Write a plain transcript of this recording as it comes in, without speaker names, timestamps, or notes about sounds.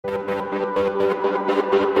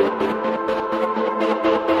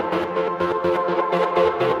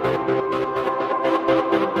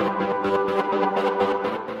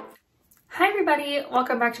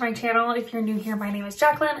welcome back to my channel. If you're new here, my name is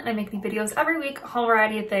Jacqueline and I make these videos every week, a whole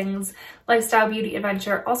variety of things, lifestyle, beauty,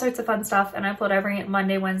 adventure, all sorts of fun stuff, and I upload every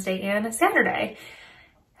Monday, Wednesday, and Saturday.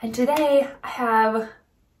 And today I have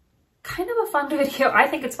kind of a fun video. I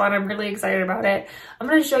think it's fun. I'm really excited about it. I'm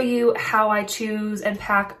going to show you how I choose and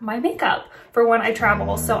pack my makeup for when I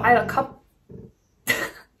travel. So I have a couple,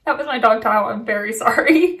 that was my dog Tao, I'm very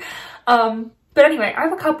sorry. But anyway, I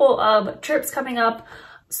have a couple of trips coming up.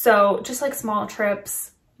 So just like small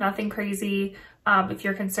trips, nothing crazy. If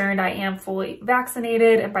you're concerned, I am fully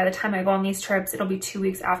vaccinated, and by the time I go on these trips, it'll be 2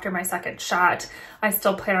 weeks after my second shot. I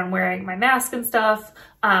still plan on wearing my mask and stuff,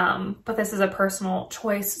 but this is a personal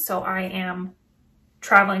choice, so I am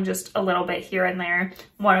traveling just a little bit here and there.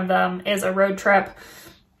 One of them is a road trip.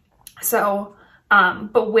 So,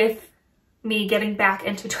 but with me getting back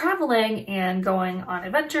into traveling and going on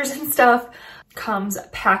adventures and stuff comes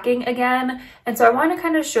packing again. And so I want to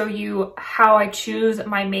kind of show you how I choose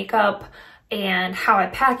my makeup and how I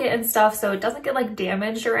pack it and stuff so it doesn't get like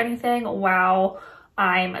damaged or anything while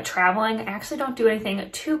I'm traveling. I actually don't do anything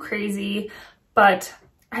too crazy, but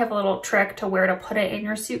I have a little trick to where to put it in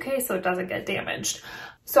your suitcase so it doesn't get damaged.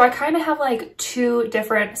 So I kind of have like two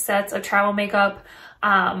different sets of travel makeup,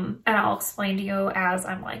 and I'll explain to you as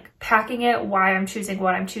I'm like packing it why I'm choosing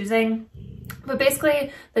what I'm choosing. But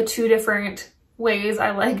basically the two different ways I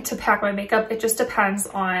like to pack my makeup, it just depends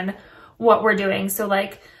on what we're doing. So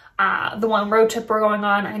like the one road trip we're going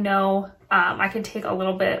on, I know I can take a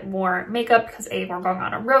little bit more makeup because A, we're going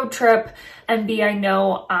on a road trip, and B, I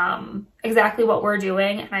know exactly what we're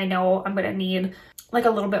doing, and I know I'm gonna need like a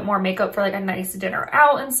little bit more makeup for like a nice dinner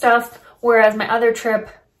out and stuff. Whereas my other trip,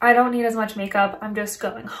 I don't need as much makeup. I'm just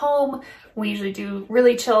going home. We usually do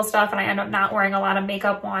really chill stuff, and I end up not wearing a lot of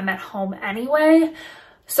makeup while I'm at home anyway.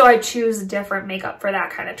 So I choose different makeup for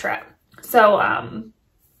that kind of trip. So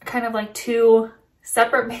kind of like two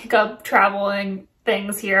separate makeup traveling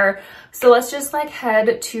things here. So let's just like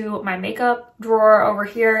head to my makeup drawer over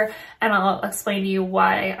here and I'll explain to you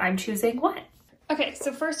why I'm choosing what. Okay,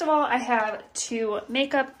 so first of all, I have two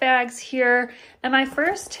makeup bags here, and my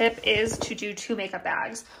first tip is to do two makeup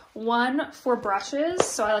bags. One for brushes,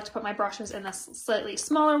 so I like to put my brushes in this slightly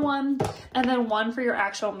smaller one, and then one for your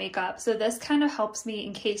actual makeup. So this kind of helps me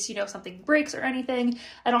in case, you know, something breaks or anything.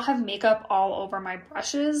 I don't have makeup all over my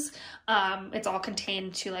brushes. It's all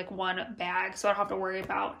contained to like one bag, so I don't have to worry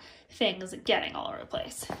about things getting all over the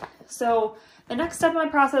place. So the next step in my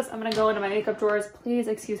process, I'm gonna go into my makeup drawers. Please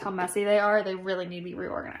excuse how messy they are. They really need to be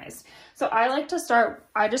reorganized. So I like to start,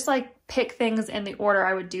 I just like pick things in the order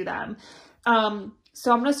I would do them.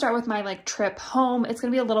 So I'm gonna start with my like trip home. It's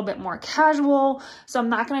gonna be a little bit more casual, so I'm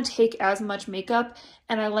not gonna take as much makeup,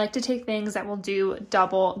 and I like to take things that will do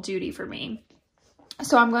double duty for me.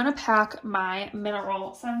 So I'm gonna pack my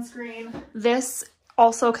mineral sunscreen. This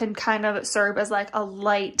also can kind of serve as like a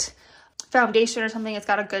light foundation or something. It's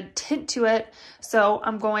got a good tint to it, so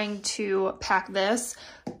I'm going to pack this,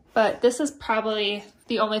 but this is probably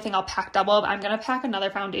the only thing I'll pack double of. I'm gonna pack another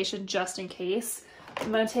foundation just in case. I'm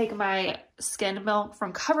gonna take my Skin Milk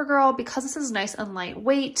from CoverGirl because this is nice and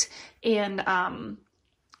lightweight, and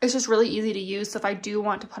it's just really easy to use. So if I do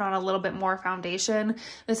want to put on a little bit more foundation,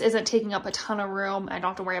 this isn't taking up a ton of room. I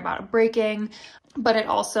don't have to worry about it breaking, but it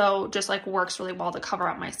also just like works really well to cover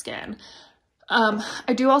up my skin.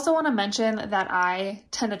 I do also want to mention that I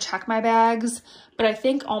tend to check my bags, but I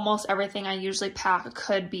think almost everything I usually pack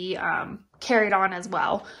could be carried on as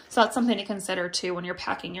well. So that's something to consider too when you're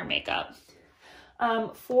packing your makeup.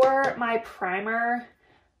 For my primer,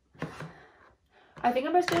 I think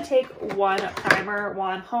I'm just going to take one primer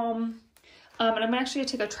while I'm home. And I'm actually going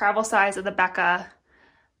to take a travel size of the Becca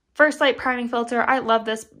First Light Priming Filter. I love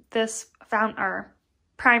this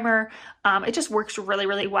primer. It just works really,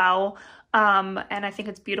 really well. And I think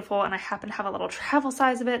it's beautiful, and I happen to have a little travel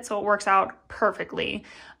size of it, so it works out perfectly.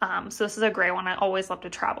 So this is a great one. I always love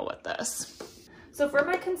to travel with this. So for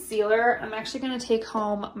my concealer, I'm actually going to take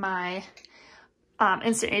home my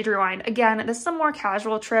Instant Age Rewind. Again, this is a more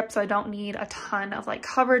casual trip, so I don't need a ton of like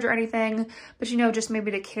coverage or anything, but you know, just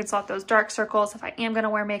maybe to cancel out those dark circles if I am going to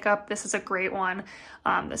wear makeup, this is a great one.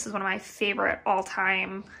 This is one of my favorite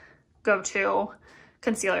all-time go-to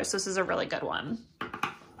concealers, so this is a really good one.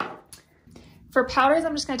 For powders,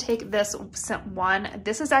 I'm just going to take this one.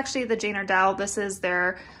 This is actually the Jane Iredale. This is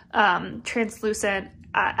their translucent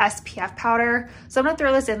SPF powder. So I'm going to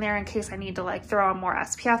throw this in there in case I need to like throw on more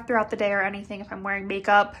SPF throughout the day or anything if I'm wearing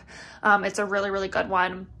makeup. It's a really, really good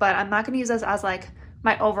one, but I'm not going to use this as like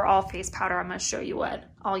my overall face powder. I'm going to show you what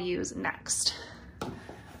I'll use next.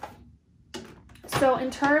 So in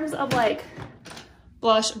terms of like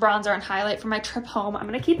blush, bronzer, and highlight for my trip home. I'm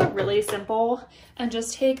gonna keep it really simple and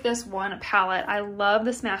just take this one palette. I love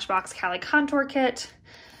the Smashbox Cali Contour Kit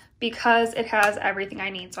because it has everything I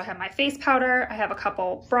need. So I have my face powder, I have a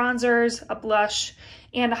couple bronzers, a blush,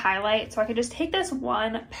 and a highlight. So I can just take this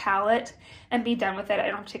one palette and be done with it. I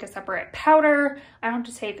don't have to take a separate powder. I don't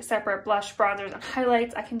have to take separate blush, bronzers, and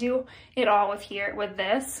highlights. I can do it all with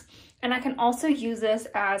this. And I can also use this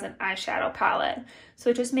as an eyeshadow palette. So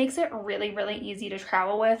it just makes it really, really easy to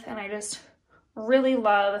travel with. And I just really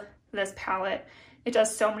love this palette. It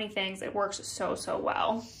does so many things. It works so, so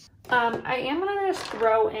well. I am gonna just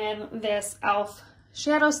throw in this e.l.f.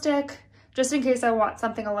 shadow stick just in case I want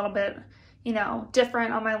something a little bit, you know,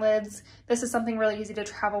 different on my lids. This is something really easy to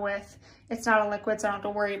travel with. It's not a liquid, so I don't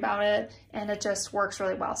have to worry about it. And it just works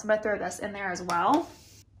really well. So I'm gonna throw this in there as well.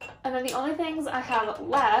 And then the only things I have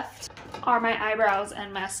left are my eyebrows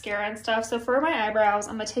and mascara and stuff. So for my eyebrows,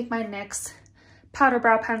 I'm gonna take my NYX powder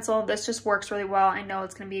brow pencil. This just works really well. I know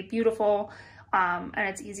it's gonna be beautiful and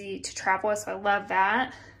it's easy to travel with, so I love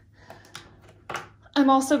that. I'm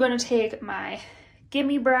also gonna take my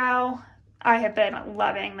Gimme Brow. I have been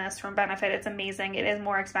loving this from Benefit. It's amazing. It is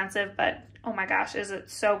more expensive, but oh my gosh, is it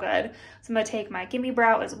so good. So I'm gonna take my Gimme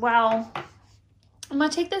Brow as well. I'm gonna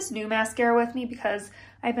take this new mascara with me because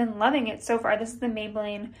I've been loving it so far. This is the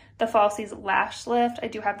Maybelline The Falsies Lash Lift. I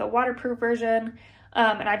do have the waterproof version,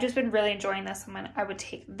 and I've just been really enjoying this. I would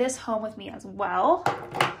take this home with me as well.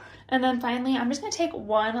 And then finally, I'm just gonna take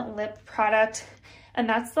one lip product, and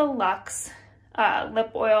that's the Luxe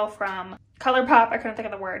lip oil from ColourPop. I couldn't think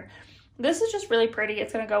of the word. This is just really pretty.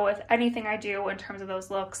 It's gonna go with anything I do in terms of those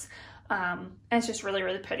looks. And it's just really,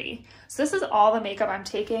 really pretty. So this is all the makeup I'm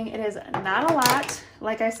taking. It is not a lot.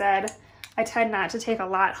 Like I said, I tend not to take a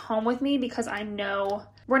lot home with me because I know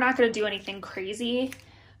we're not gonna do anything crazy.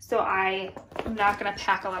 So I am not gonna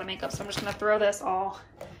pack a lot of makeup. So I'm just gonna throw this all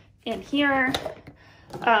in here.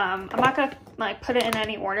 I'm not gonna like put it in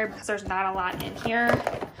any order because there's not a lot in here.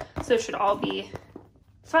 So it should all be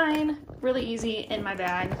fine, really easy in my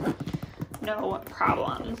bag, no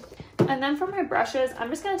problem. And then for my brushes, I'm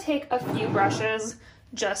just gonna take a few brushes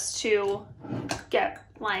just to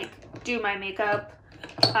do my makeup,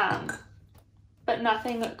 but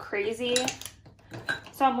nothing crazy.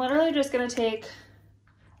 So I'm literally just gonna take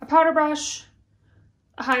a powder brush,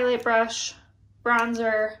 a highlight brush,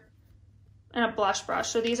 bronzer, and a blush brush.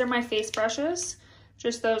 So these are my face brushes,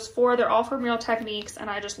 just those four. They're all from Real Techniques, and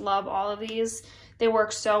I just love all of these. They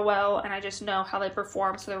work so well, and I just know how they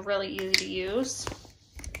perform, so they're really easy to use.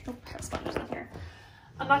 Oh, I have sponges in here.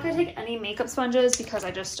 I'm not gonna take any makeup sponges because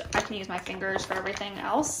I can use my fingers for everything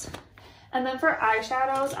else. And then for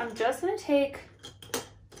eyeshadows, I'm just gonna take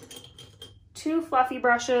two fluffy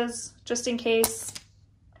brushes just in case.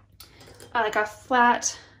 I like a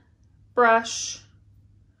flat brush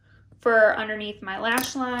for underneath my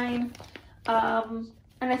lash line.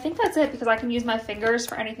 And I think that's it because I can use my fingers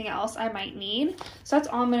for anything else I might need. So that's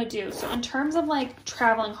all I'm gonna do. So in terms of like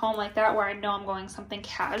traveling home like that where I know I'm going something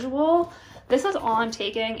casual, this is all I'm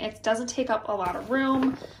taking. It doesn't take up a lot of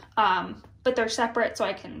room, but they're separate so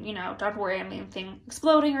I can, you know, don't worry about anything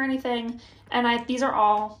exploding or anything. And these are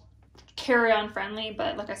all carry-on friendly,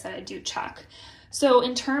 but like I said, I do check. So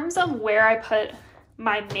in terms of where I put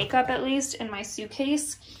my makeup, at least in my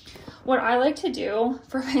suitcase, what I like to do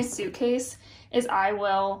for my suitcase is I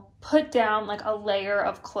will put down like a layer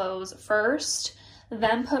of clothes first,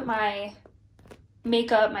 then put my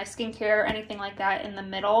makeup, my skincare, anything like that in the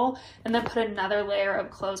middle, and then put another layer of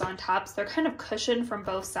clothes on top. So they're kind of cushioned from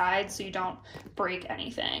both sides so you don't break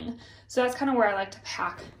anything. So that's kind of where I like to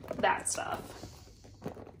pack that stuff.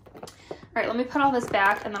 All right, let me put all this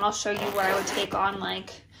back and then I'll show you where I would take on like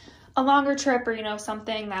a longer trip or, you know,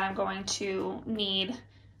 something that I'm going to need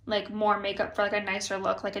like more makeup for like a nicer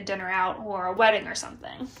look, like a dinner out or a wedding or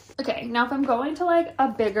something. Okay, now if I'm going to like a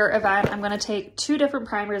bigger event, I'm gonna take two different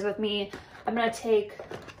primers with me. I'm gonna take,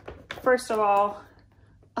 first of all,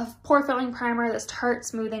 a pore filling primer. This Tarte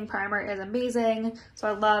Smoothing Primer is amazing, so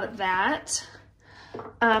I love that.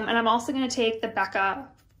 And I'm also gonna take the Becca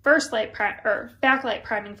Backlight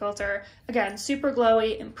Priming Filter. Again, super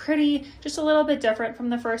glowy and pretty, just a little bit different from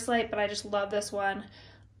the First Light, but I just love this one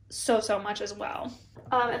so much as well.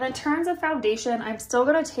 And in terms of foundation, I'm still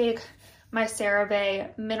gonna take my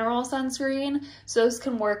CeraVe Mineral Sunscreen. So this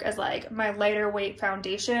can work as like my lighter weight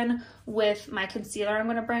foundation with my concealer I'm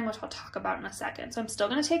gonna bring, which I'll talk about in a second. So I'm still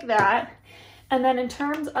gonna take that. And then in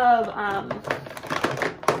terms of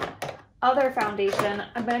other foundation,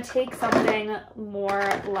 I'm gonna take something more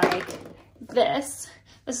like this.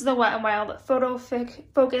 This is the Wet n Wild Photo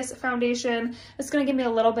Focus Foundation. It's gonna give me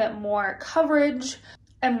a little bit more coverage.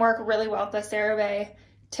 and work really well with the CeraVe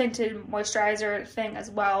tinted moisturizer thing as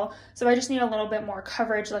well. So I just need a little bit more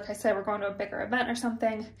coverage. Like I said, we're going to a bigger event or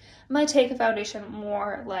something. I'm going to take a foundation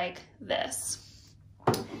more like this.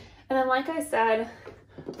 And then, like I said,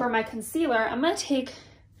 for my concealer, I'm going to take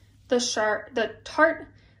the Tarte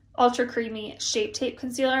Ultra Creamy Shape Tape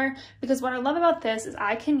Concealer, because what I love about this is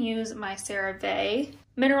I can use my CeraVe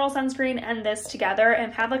mineral sunscreen and this together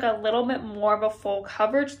and have like a little bit more of a full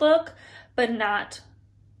coverage look, but not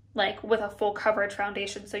like with a full coverage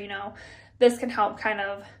foundation. So, you know, this can help kind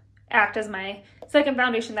of act as my second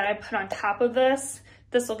foundation that I put on top of this.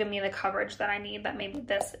 This will give me the coverage that I need that maybe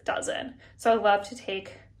this doesn't. So I love to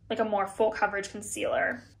take like a more full coverage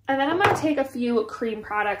concealer. And then I'm going to take a few cream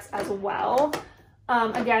products as well.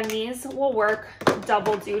 Again, these will work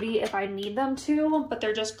double duty if I need them to, but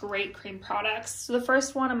they're just great cream products. So the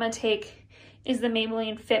first one I'm going to take is the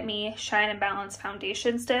Maybelline Fit Me Shine and Balance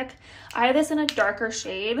Foundation Stick. I have this in a darker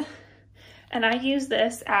shade, and I use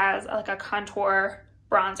this as like a contour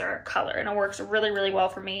bronzer color, and it works really, really well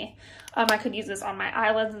for me. I could use this on my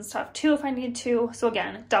eyelids and stuff too if I need to. So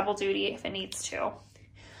again, double duty if it needs to.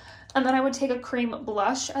 And then I would take a cream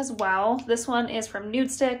blush as well. This one is from Nude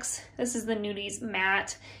Sticks. This is the Nudies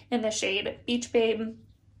Matte in the shade Beach Babe.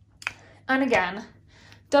 And again,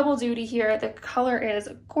 double duty here. The color is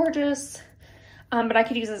gorgeous, but I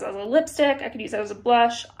could use this as a lipstick. I could use it as a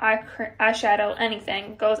blush, eyeshadow,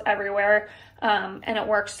 anything. Goes everywhere, and it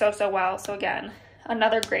works so, so well. So again,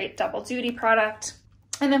 another great double duty product.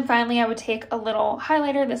 And then finally, I would take a little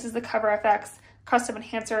highlighter. This is the Cover FX Custom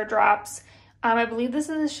Enhancer Drops. I believe this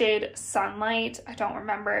is the shade Sunlight. I don't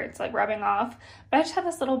remember, it's like rubbing off, but I just have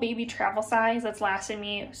this little baby travel size that's lasted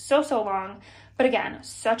me so, so long. But again,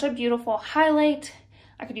 such a beautiful highlight.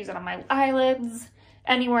 I could use it on my eyelids,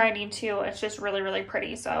 anywhere I need to. It's just really, really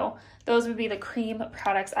pretty. So those would be the cream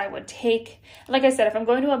products I would take. And like I said, if I'm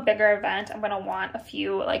going to a bigger event, I'm gonna want a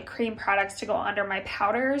few like cream products to go under my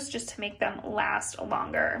powders just to make them last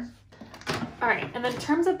longer. All right, and then in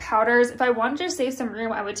terms of powders, if I wanted to save some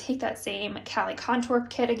room, I would take that same Cali Contour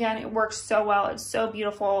Kit again. It works so well, it's so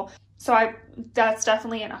beautiful. So that's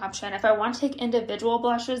definitely an option. If I want to take individual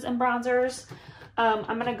blushes and bronzers,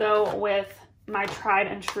 I'm gonna go with my tried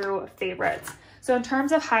and true favorites. So in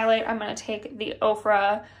terms of highlight, I'm gonna take the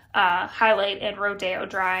Ofra Highlight in Rodeo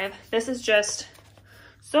Drive. This is just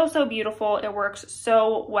so, so beautiful. It works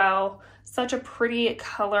so well, such a pretty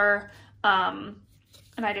color.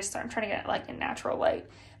 And I'm trying to get like a natural light.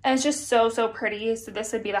 And it's just so, so pretty. So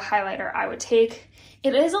this would be the highlighter I would take.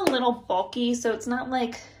 It is a little bulky, so it's not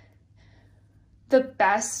like the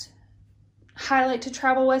best highlight to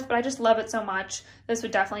travel with, but I just love it so much. This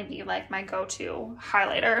would definitely be like my go-to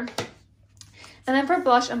highlighter. And then for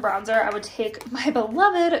blush and bronzer, I would take my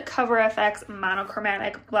beloved Cover FX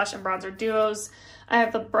Monochromatic Blush and Bronzer Duos. I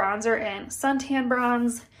have the bronzer in Suntan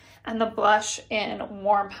Bronze and the blush in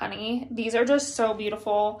Warm Honey. These are just so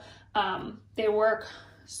beautiful. They work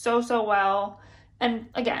so, so well. And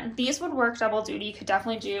again, these would work double duty. You could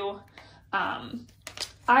definitely do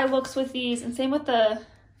eye looks with these, and same with the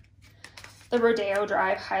Rodeo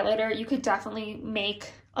Drive highlighter. You could definitely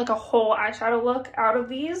make like a whole eyeshadow look out of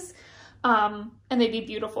these, and they'd be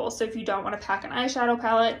beautiful. So if you don't want to pack an eyeshadow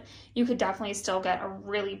palette, you could definitely still get a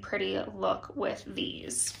really pretty look with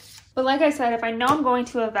these. But like I said, if I know I'm going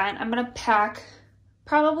to an event, I'm going to pack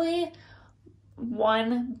probably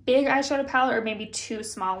one big eyeshadow palette or maybe two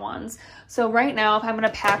small ones. So right now, if I'm going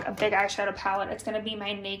to pack a big eyeshadow palette, it's going to be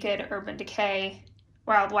my Naked Urban Decay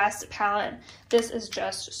Wild West palette. This is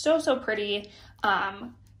just so, so pretty.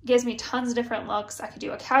 Gives me tons of different looks. I could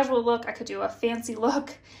do a casual look. I could do a fancy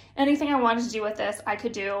look. Anything I wanted to do with this, I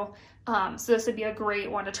could do. So this would be a great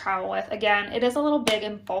one to travel with. Again, it is a little big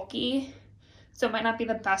and bulky, so it might not be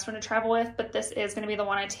the best one to travel with, but this is going to be the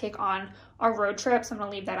one I take on our road trip, so I'm going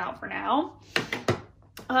to leave that out for now.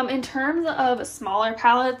 In terms of smaller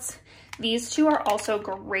palettes, these two are also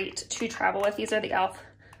great to travel with. These are the e.l.f.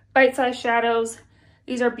 Bite Size Shadows.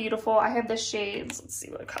 These are beautiful. I have the shades, let's see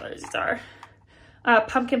what colors these are.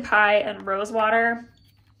 Pumpkin Pie and Rose Water.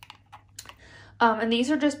 And these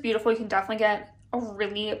are just beautiful. You can definitely get a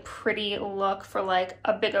really pretty look for like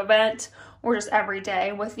a big event or just every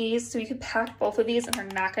day with these. So you could pack both of these and they're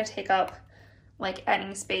not going to take up like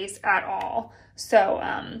any space at all. So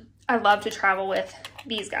I love to travel with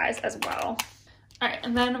these guys as well. All right,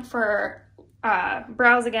 and then for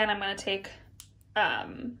brows again, I'm going to take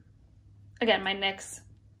again my NYX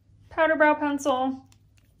powder brow pencil,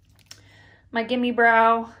 my Gimme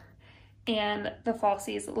Brow, and the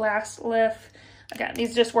Falsies Last Lift. Again,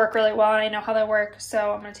 these just work really well and I know how they work,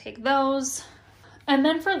 so I'm going to take those. And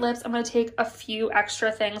then for lips, I'm going to take a few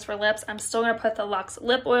extra things for lips. I'm still going to put the Luxe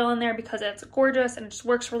lip oil in there because it's gorgeous and it just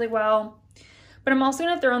works really well. But I'm also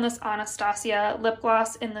going to throw in this Anastasia lip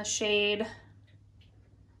gloss in the shade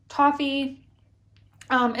Toffee.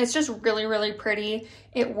 It's just really, really pretty.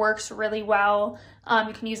 It works really well.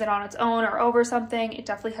 You can use it on its own or over something. It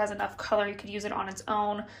definitely has enough color. You could use it on its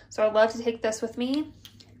own. So I'd love to take this with me.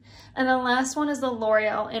 And the last one is the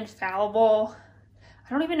L'Oreal Infallible. I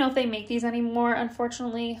don't even know if they make these anymore,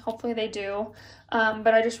 unfortunately. Hopefully they do.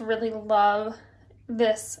 But I just really love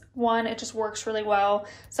this one. It just works really well.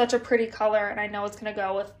 Such a pretty color, and I know it's going to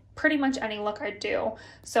go with pretty much any look I do.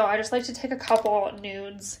 So I just like to take a couple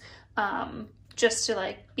nudes just to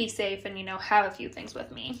like be safe and, you know, have a few things with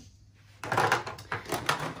me.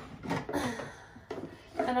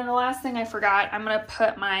 And then the last thing I forgot, I'm going to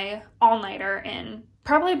put my all-nighter in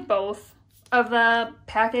probably both of the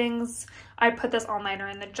packings. I put this all-nighter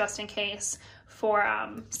in the just in case for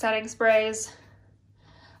setting sprays.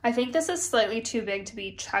 I think this is slightly too big to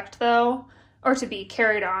be checked though, or to be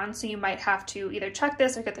carried on, so you might have to either check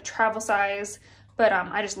this or get the travel size, but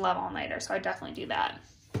I just love all-nighter, so I definitely do that.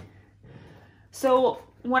 So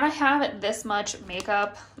when I have this much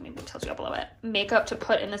makeup, let me tilt you up a little bit, makeup to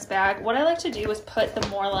put in this bag, what I like to do is put the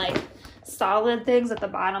more like solid things at the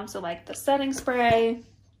bottom, so like the setting spray,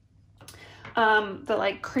 the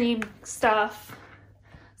like cream stuff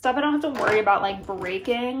I don't have to worry about like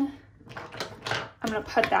breaking. I'm gonna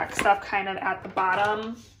put that stuff kind of at the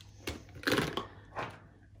bottom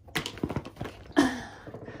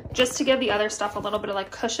just to give the other stuff a little bit of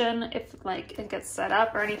like cushion if like it gets set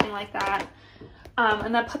up or anything like that.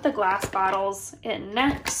 And then put the glass bottles in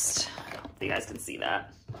next. Hopefully you guys can see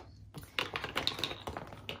that.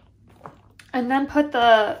 And then put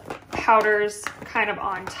the powders kind of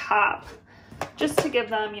on top just to give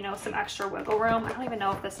them, you know, some extra wiggle room. I don't even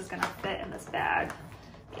know if this is gonna fit in this bag.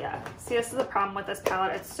 Yeah, see, this is the problem with this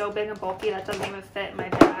palette. It's so big and bulky that doesn't even fit in my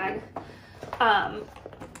bag.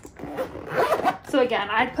 So again,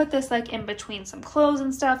 I'd put this like in between some clothes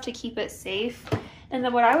and stuff to keep it safe. And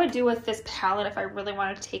then what I would do with this palette, if I really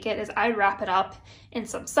wanted to take it, is I'd wrap it up in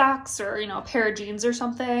some socks or, you know, a pair of jeans or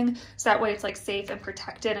something. So that way it's like safe and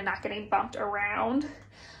protected and not getting bumped around.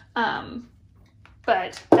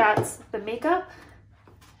 But that's the makeup.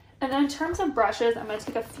 And then in terms of brushes, I'm going to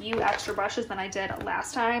take a few extra brushes than I did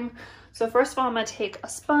last time. So first of all, I'm going to take a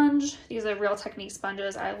sponge. These are Real Technique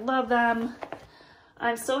sponges. I love them.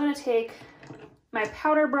 I'm still going to take my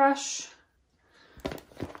powder brush,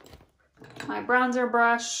 my bronzer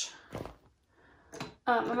brush.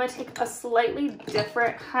 I'm going to take a slightly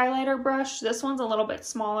different highlighter brush. This one's a little bit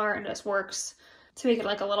smaller and just works to make it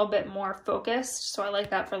like a little bit more focused. So I like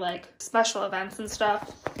that for like special events and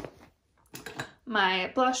stuff.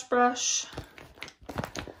 My blush brush.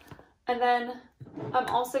 And then I'm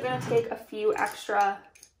also going to take a few extra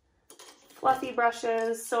fluffy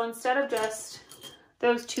brushes. So instead of just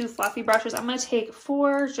those 2 fluffy brushes, I'm going to take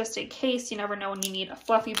 4 just in case. You never know when you need a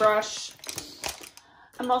fluffy brush.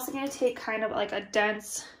 I'm also going to take kind of like a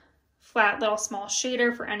dense, flat little small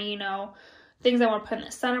shader for any, you know, things I want to put in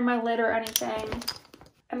the center of my lid or anything.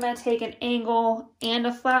 I'm going to take an angle and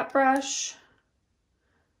a flat brush,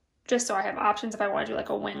 just so I have options if I want to do like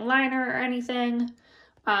a wing liner or anything,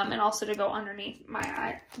 and also to go underneath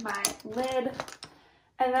my lid.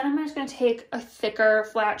 And then I'm just going to take a thicker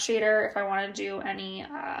flat shader if I want to do any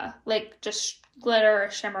like just glitter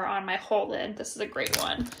or shimmer on my whole lid. This is a great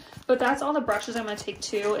one. But that's all the brushes I'm going to take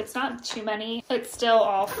too. It's not too many. It still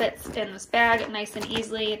all fits in this bag nice and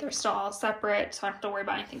easily. They're still all separate, so I don't have to worry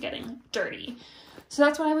about anything getting dirty. So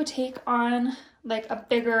that's what I would take on like a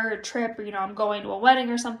bigger trip, or, you know, I'm going to a wedding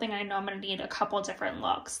or something. I know I'm going to need a couple different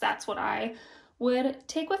looks. That's what I would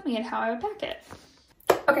take with me and how I would pack it.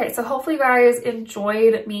 Okay, so hopefully you guys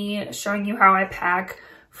enjoyed me showing you how I pack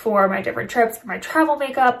for my different trips, my travel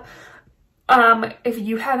makeup. If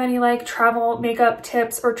you have any like travel makeup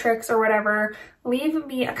tips or tricks or whatever, leave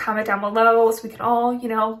me a comment down below so we can all, you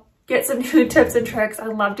know, get some new tips and tricks. I'd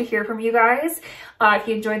love to hear from you guys. If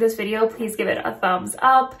you enjoyed this video, please give it a thumbs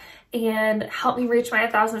up and help me reach my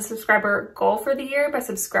 1,000 subscriber goal for the year by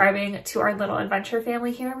subscribing to our little adventure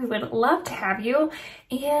family here. We would love to have you.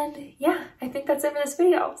 And yeah, I think that's it for this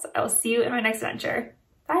video. So I will see you in my next adventure.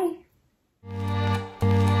 Bye.